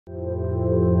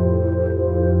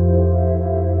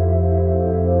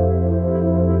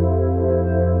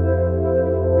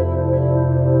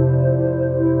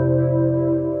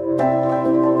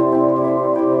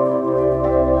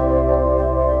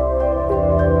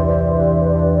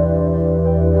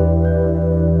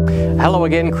Hello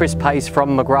again, Chris Pace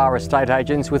from McGrath Estate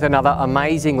Agents with another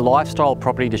amazing lifestyle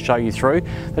property to show you through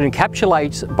that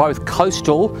encapsulates both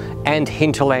coastal and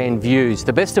hinterland views.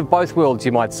 The best of both worlds,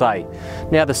 you might say.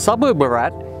 Now, the suburb we're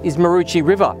at is Maroochy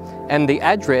River and the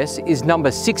address is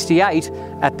number 68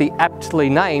 at the aptly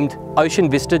named Ocean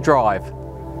Vista Drive.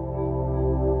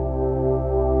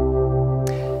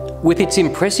 With its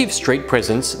impressive street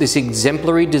presence, this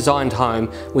exemplary designed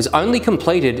home was only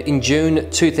completed in June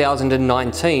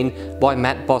 2019 by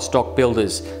Matt Bostock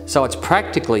Builders, so it's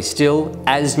practically still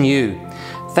as new.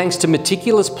 Thanks to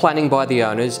meticulous planning by the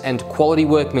owners and quality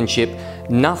workmanship,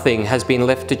 nothing has been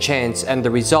left to chance and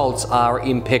the results are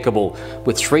impeccable,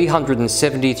 with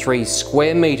 373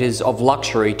 square metres of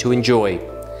luxury to enjoy.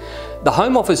 The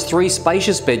home offers 3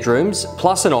 spacious bedrooms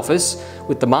plus an office,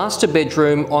 with the master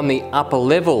bedroom on the upper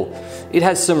level. It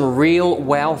has some real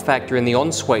wow factor in the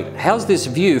ensuite. How's this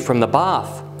view from the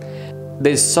bath?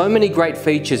 There's so many great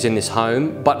features in this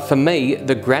home, but for me,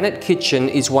 the granite kitchen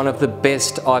is one of the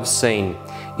best I've seen.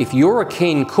 If you're a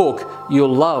keen cook,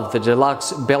 you'll love the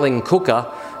deluxe belling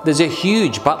cooker. There's a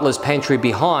huge butler's pantry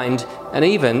behind and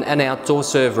even an outdoor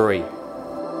servery.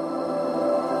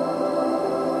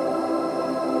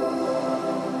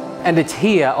 And it's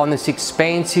here on this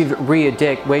expansive rear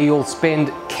deck where you'll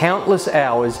spend countless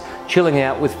hours chilling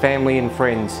out with family and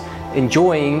friends,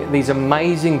 enjoying these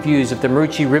amazing views of the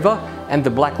Maroochy River and the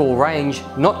Blackall Range,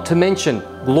 not to mention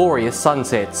glorious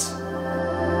sunsets.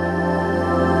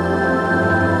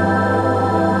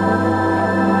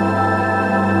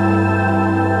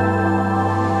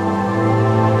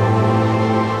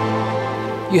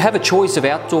 You have a choice of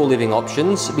outdoor living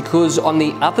options because on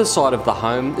the other side of the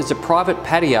home there's a private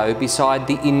patio beside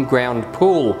the in-ground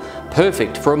pool,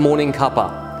 perfect for a morning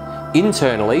cuppa.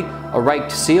 Internally, a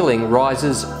raked ceiling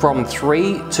rises from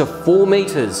 3 to 4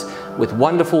 metres with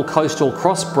wonderful coastal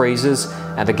cross breezes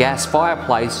and a gas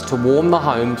fireplace to warm the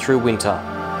home through winter.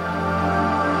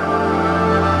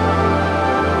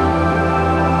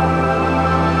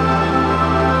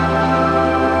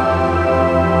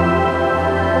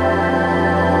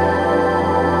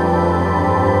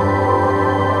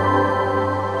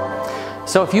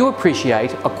 So if you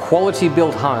appreciate a quality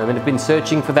built home and have been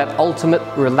searching for that ultimate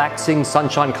relaxing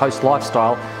Sunshine Coast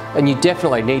lifestyle, then you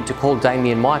definitely need to call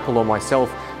Damien, Michael or myself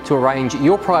to arrange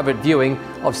your private viewing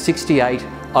of 68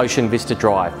 Ocean Vista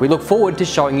Drive. We look forward to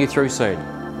showing you through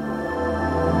soon.